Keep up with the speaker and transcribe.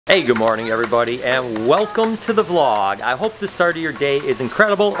Hey, good morning everybody, and welcome to the vlog. I hope the start of your day is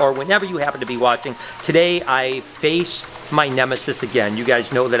incredible, or whenever you happen to be watching. Today I face my nemesis again. You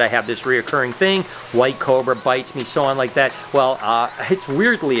guys know that I have this reoccurring thing. White Cobra bites me, so on like that. Well, it's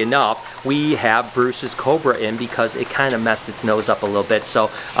weirdly enough, we have Bruce's Cobra in because it kind of messed its nose up a little bit.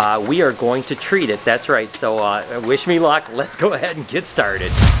 So we are going to treat it, that's right. So wish me luck. Let's go ahead and get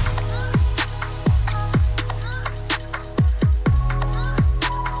started.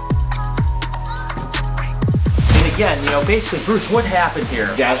 Again, you know, basically, Bruce, what happened here?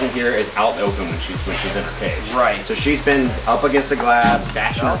 Jasmine here is out in the open when she's in her cage. Right. So she's been up against the glass,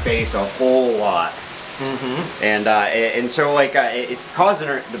 bashing her face a whole lot. And so like it's causing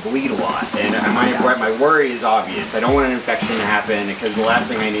her to bleed a lot, and my worry is obvious. I don't want an infection to happen because the last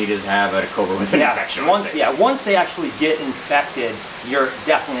thing I need is have a cobra with an infection. Once they actually get infected, you're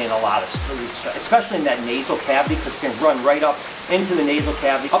definitely in a lot of spooks, especially in that nasal cavity, because it can run right up into the nasal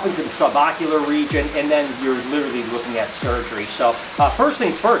cavity, up into the subocular region, and then you're literally looking at surgery. So first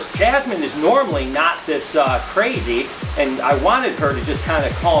things first, Jasmine is normally not this crazy, and I wanted her to just kind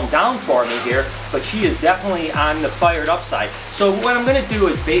of calm down for me here, but she is definitely on the fired up side. So what I'm going to do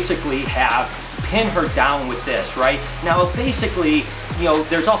is basically pin her down with this, right? Now basically, you know,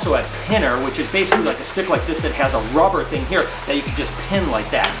 there's also a pinner, which is basically like a stick like this that has a rubber thing here that you can just pin like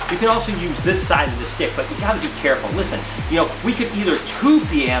that. You can also use this side of the stick, but you got to be careful. Listen, you know, we could either tube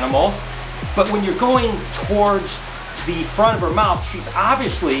the animal, but when you're going towards the front of her mouth, she's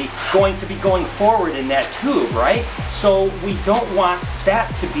obviously going to be going forward in that tube, right? So we don't want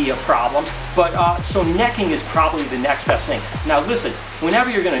that to be a problem, but so necking is probably the next best thing. Now listen, whenever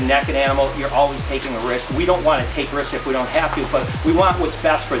you're going to neck an animal, you're always taking a risk. We don't want to take risks if we don't have to, but we want what's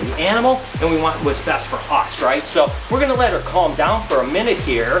best for the animal, and we want what's best for us, right? So we're going to let her calm down for a minute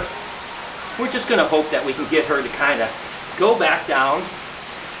here. We're just going to hope that we can get her to kind of go back down.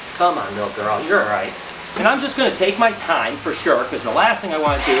 Come on, little girl, you're all right. And I'm just going to take my time for sure, because the last thing I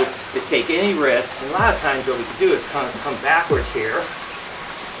want to do is take any risks. And a lot of times what we can do is kind of come backwards here.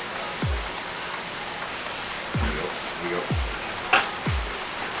 There you go.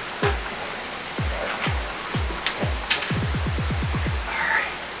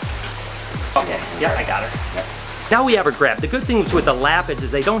 Okay, yeah, I got her. Yep. Now we have her grabbed. The good thing with the Lapids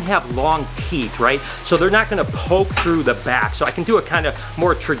is they don't have long teeth, right? So they're not going to poke through the back. So I can do a kind of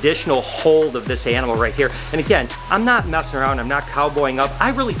more traditional hold of this animal right here. And again, I'm not messing around. I'm not cowboying up. I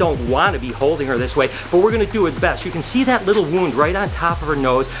really don't want to be holding her this way, but we're going to do it best. You can see that little wound right on top of her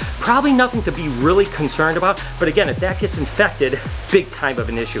nose. Probably nothing to be really concerned about. But again, if that gets infected, big time of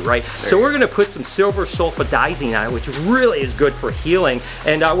an issue, right? So we're going to put some silver sulfadizine on it, which really is good for healing.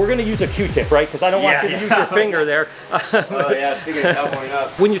 And we're going to use a Q-tip, right? Because I don't want you to use your finger there. Oh yeah, speaking of cowboying up.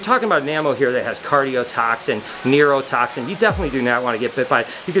 When you're talking about an animal here that has cardiotoxin, neurotoxin, you definitely do not want to get bit by it.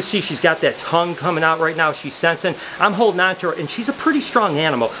 You can see she's got that tongue coming out right now. She's sensing. I'm holding on to her, and she's a pretty strong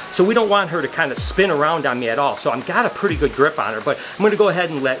animal, so we don't want her to kind of spin around on me at all. So I've got a pretty good grip on her, but I'm going to go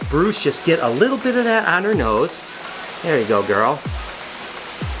ahead and let Bruce just get a little bit of that on her nose. There you go, girl.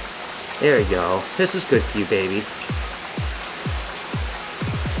 There you go. This is good for you, baby.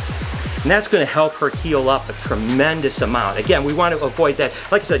 And that's going to help her heal up a tremendous amount. Again, we want to avoid that.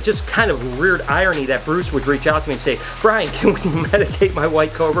 Like I said, just kind of weird irony that Bruce would reach out to me and say, Brian, can we medicate my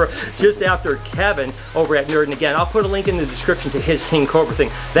White Cobra just after Kevin over at Nerd? And again, I'll put a link in the description to his King Cobra thing.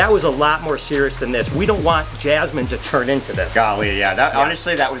 That was a lot more serious than this. We don't want Jasmine to turn into this. Golly, yeah.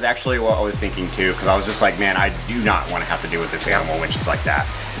 Honestly, that was actually what I was thinking too, because I was just like, man, I do not want to have to deal with this animal when she's like that.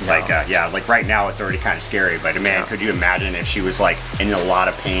 No. Like, yeah, like right now it's already kind of scary, but man, could you imagine if she was like in a lot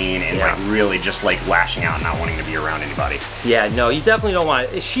of pain and like really just like lashing out and not wanting to be around anybody? Yeah, no, you definitely don't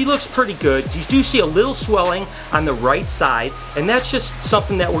want it. She looks pretty good. You do see a little swelling on the right side, and that's just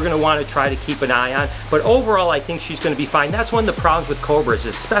something that we're going to want to try to keep an eye on. But overall, I think she's going to be fine. That's one of the problems with cobras,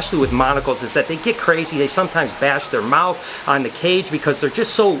 especially with monocles, is that they get crazy. They sometimes bash their mouth on the cage because they're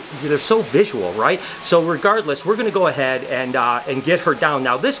just so visual, right? So regardless, we're going to go ahead and get her down.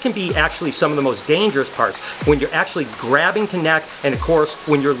 Now, this can be actually some of the most dangerous parts when you're actually grabbing to neck, and of course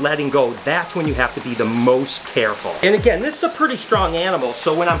when you're letting go. That's when you have to be the most careful. And again, this is a pretty strong animal,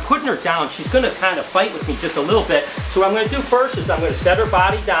 so when I'm putting her down, she's going to kind of fight with me just a little bit. So what I'm going to do first is I'm going to set her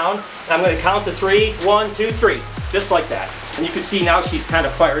body down. I'm going to count to 3, 1, 2, 3, just like that. And you can see now she's kind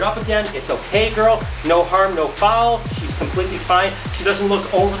of fired up again. It's okay, girl. No harm, no foul. She's completely fine. She doesn't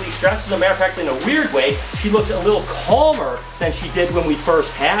look overly stressed. As a matter of fact, in a weird way, she looks a little calmer than she did when we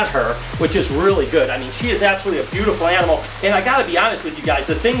first had her, which is really good. I mean, she is absolutely a beautiful animal. And I gotta be honest with you guys,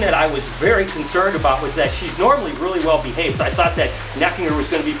 the thing that I was very concerned about was that she's normally really well behaved. So I thought that necking her was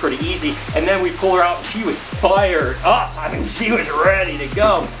gonna be pretty easy. And then we pull her out and she was fired up. I mean, she was ready to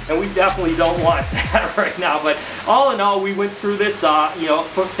go. And we definitely don't want that right now. But all in all, we went through this, you know,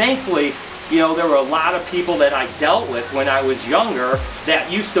 thankfully, you know, there were a lot of people that I dealt with when I was younger that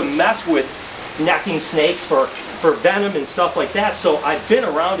used to mess with necking snakes for venom and stuff like that. So I've been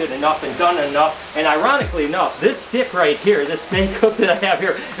around it enough and done enough. And ironically enough, this stick right here, this snake hook that I have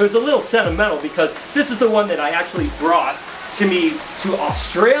here, it was a little sentimental because this is the one that I actually brought to me to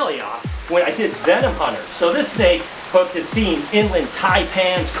Australia when I did Venom Hunters. So this snake hook has seen inland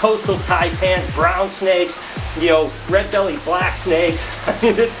taipans, coastal taipans, brown snakes, you know, red-bellied black snakes. I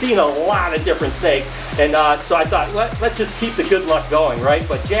mean, it's seen a lot of different snakes. And so I thought, let's just keep the good luck going, right?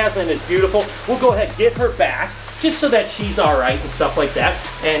 But Jasmine is beautiful. We'll go ahead and get her back, just so that she's all right and stuff like that.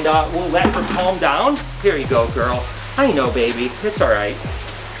 And we'll let her calm down. Here you go, girl. I know, baby. It's all right.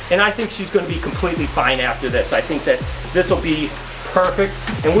 And I think she's going to be completely fine after this. I think that this will be perfect.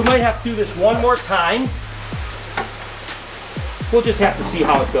 And we might have to do this one more time. We'll just have to see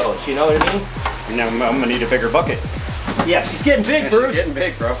how it goes, you know what I mean? And now I'm gonna need a bigger bucket. Yeah, she's getting big, Bruce. She's getting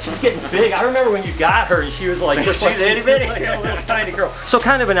big, bro. She's getting big. I remember when you got her and she was like, she's itty bitty. Like a little tiny girl. So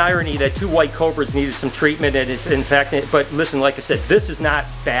kind of an irony that two white cobras needed some treatment, and it's in fact, but listen, like I said, this is not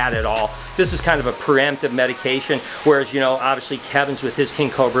bad at all. This is kind of a preemptive medication, whereas, you know, obviously Kevin's with his king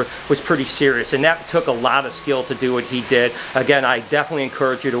cobra was pretty serious, and that took a lot of skill to do what he did. Again, I definitely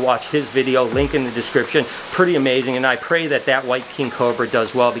encourage you to watch his video, link in the description. Pretty amazing, and I pray that that white king cobra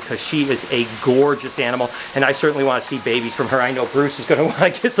does well because she is a gorgeous animal, and I certainly want to see babies from her. I know Bruce is going to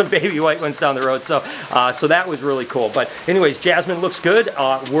want to get some baby white ones down the road, so so that was really cool. But anyways, Jasmine looks good.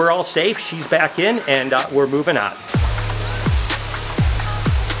 We're all safe. She's back in, and we're moving on.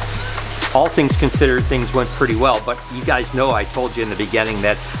 All things considered, things went pretty well, but you guys know I told you in the beginning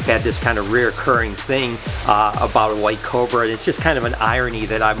that I had this kind of reoccurring thing about a white cobra, and it's just kind of an irony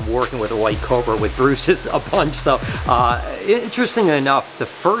that I'm working with a white cobra with Bruce's a bunch. So interesting enough, the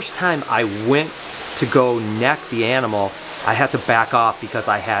first time I went to go neck the animal, I had to back off because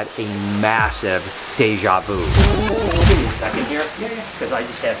I had a massive deja vu. Give me a second here, because I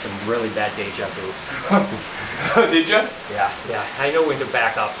just had some really bad deja vu. Did you? Yeah, I know when to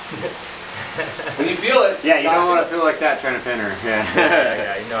back up. When you feel it. Yeah, you don't want to feel like that trying to pin her.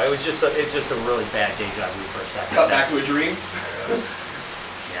 Yeah. No, it was just a really bad deja vu for a second. Cut back to a dream.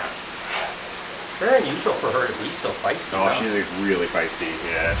 Yeah. Very unusual for her to be so feisty. Oh, she's really feisty,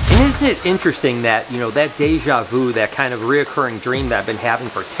 yeah. And isn't it interesting that, you know, that deja vu, that kind of reoccurring dream that I've been having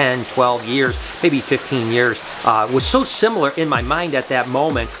for 10, 12 years, maybe 15 years, was so similar in my mind at that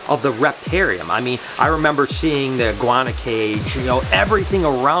moment of the reptarium. I mean, I remember seeing the iguana cage, you know, everything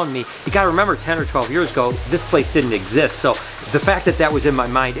around me. You gotta remember 10 or 12 years ago, this place didn't exist. So the fact that that was in my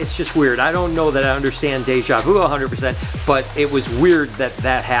mind, it's just weird. I don't know that I understand deja vu 100%, but it was weird that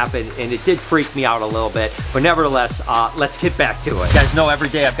that happened, and it did freak me out a little bit. But nevertheless, let's get back to it. You guys know every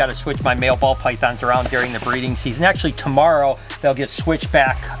day I've got to switch my male ball pythons around during the breeding season. Actually, tomorrow they'll get switched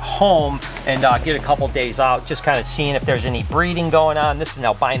back home and get a couple days out, just kind of seeing if there's any breeding going on. This is an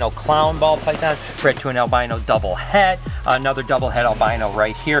albino clown ball python, bred to an albino double het, another double het albino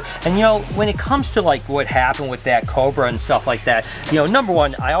right here. And you know, when it comes to like what happened with that cobra and stuff like that, you know, number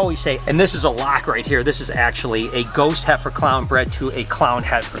one, I always say, and this is a lock right here, this is actually a ghost het for clown bred to a clown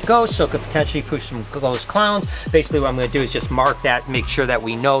het for ghost, so it could potentially push some ghost clowns. Basically what I'm going to do is just mark that, make sure that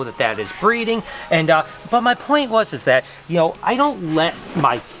we know that that is breeding. And but my point is that, you know, I don't let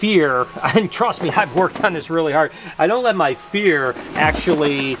my fear, and trust me, I've worked on this really hard, I don't let my fear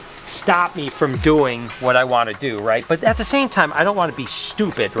actually stop me from doing what I want to do, right? But at the same time, I don't want to be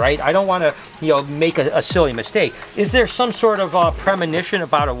stupid, right? I don't want to, you know, make a silly mistake. Is there some sort of premonition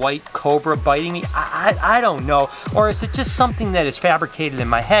about a white cobra biting me? I don't know. Or is it just something that is fabricated in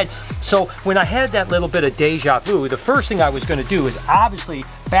my head? So when I had that little bit of deja vu, the first thing I was going to do is obviously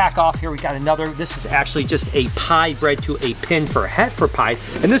back off here. We got another, this is actually just a pied bred to a pin for het for pied.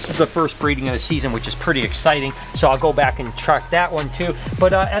 And this is the first breeding of the season, which is pretty exciting. So I'll go back and track that one too.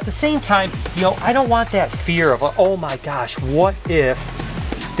 But at the same time, you know, I don't want that fear of, oh my gosh, what if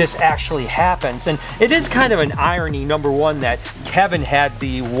this actually happens. And it is kind of an irony, number one, that Kevin had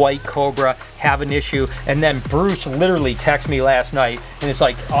the White Cobra have an issue, and then Bruce literally texted me last night and it's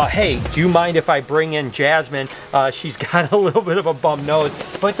like, hey, do you mind if I bring in Jasmine? She's got a little bit of a bum nose.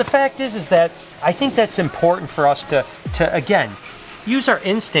 But the fact is that I think that's important for us to again, use our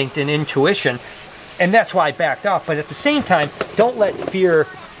instinct and intuition, and that's why I backed up. But at the same time, don't let fear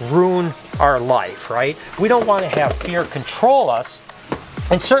ruin our life, right? We don't want to have fear control us.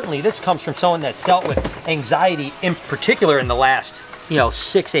 And certainly this comes from someone that's dealt with anxiety in particular in the last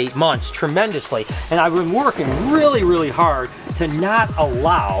 6-8 months tremendously. And I've been working really, really hard to not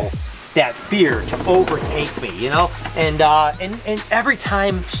allow that fear to overtake me, and every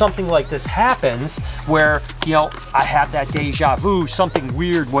time something like this happens where I have that deja vu, something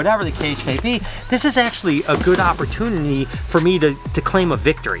weird, whatever the case may be, this is actually a good opportunity for me to claim a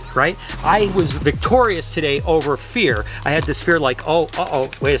victory, right? I was victorious today over fear. I had this fear like,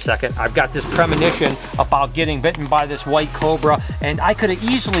 wait a second, I've got this premonition about getting bitten by this White Cobra, and I could have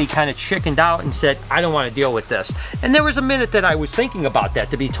easily kind of chickened out and said, I don't want to deal with this. And there was a minute that I was thinking about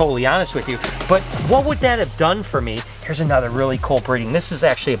that, to be totally honest with you. But what would that have done for me? Here's another really cool breeding. This is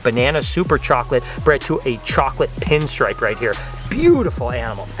actually a banana super chocolate bred to a chocolate pinstripe right here. Beautiful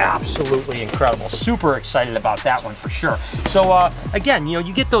animal, absolutely incredible. Super excited about that one for sure. So again,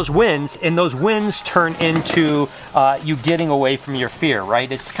 you get those wins, and those wins turn into you getting away from your fear,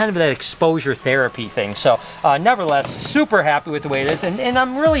 right? It's kind of that exposure therapy thing. So nevertheless, super happy with the way it is, and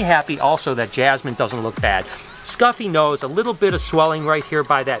I'm really happy also that Jasmine doesn't look bad. Scuffy nose, a little bit of swelling right here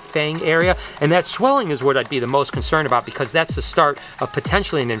by that fang area, and that swelling is what I'd be the most concerned about, because that's the start of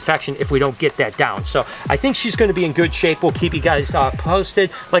potentially an infection if we don't get that down. So I think she's going to be in good shape. We'll keep you guys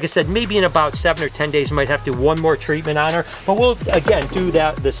posted. Like I said, maybe in about 7 or 10 days we might have to do one more treatment on her, but we'll again do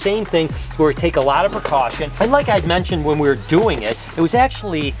the same thing where we take a lot of precaution. And like I'd mentioned when we were doing it, it was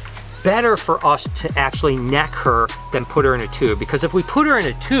actually better for us to actually neck her than put her in a tube, because if we put her in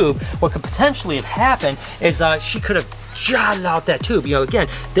a tube, what could potentially have happened is she could have jotted out that tube. Again,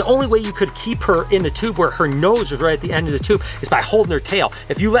 the only way you could keep her in the tube where her nose was right at the end of the tube is by holding her tail.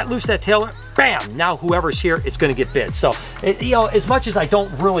 If you let loose that tail, bam, now whoever's here is going to get bit. So as much as I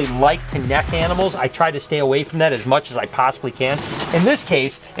don't really like to neck animals, I try to stay away from that as much as I possibly can. In this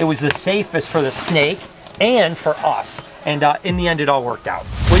case, it was the safest for the snake and for us. And in the end, it all worked out.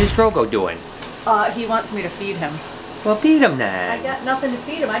 What is Drogo doing? He wants me to feed him. Well, feed him then. I got nothing to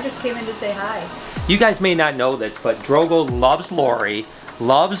feed him. I just came in to say hi. You guys may not know this, but Drogo loves Lori,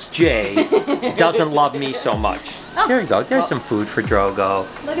 loves Jay, doesn't love me so much. Oh. There you go. There's some food for Drogo.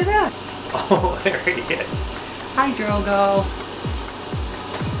 Look at that. Oh, there he is. Hi, Drogo.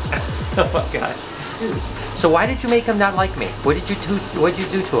 Oh my God. So why did you make him not like me? What did you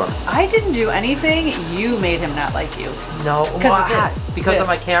do to him? I didn't do anything. You made him not like you. No, because of this. Because of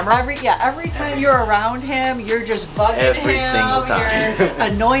my camera? Every time you're around him, you're just bugging him. Every single time. You're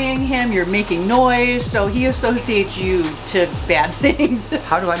annoying him. You're making noise. So he associates you to bad things.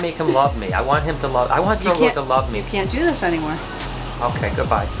 How do I make him love me? I want him to love. I want Drogo to love me. You can't do this anymore. Okay,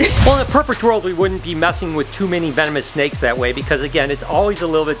 goodbye. Well, in a perfect world, we wouldn't be messing with too many venomous snakes that way, because again, it's always a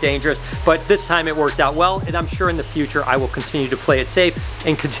little bit dangerous, but this time it worked out well, and I'm sure in the future I will continue to play it safe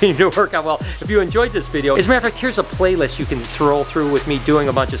and continue to work out well. If you enjoyed this video, as a matter of fact, here's a playlist you can scroll through with me doing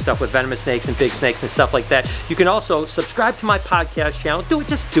a bunch of stuff with venomous snakes and big snakes and stuff like that. You can also subscribe to my podcast channel. Do it,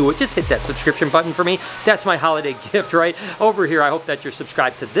 just hit that subscription button for me. That's my holiday gift right over here. I hope that you're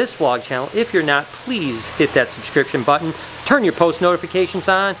subscribed to this vlog channel. If you're not, please hit that subscription button. Turn your post notifications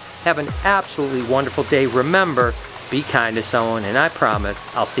on. Have an absolutely wonderful day. Remember, be kind to someone, and I promise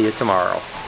I'll see you tomorrow.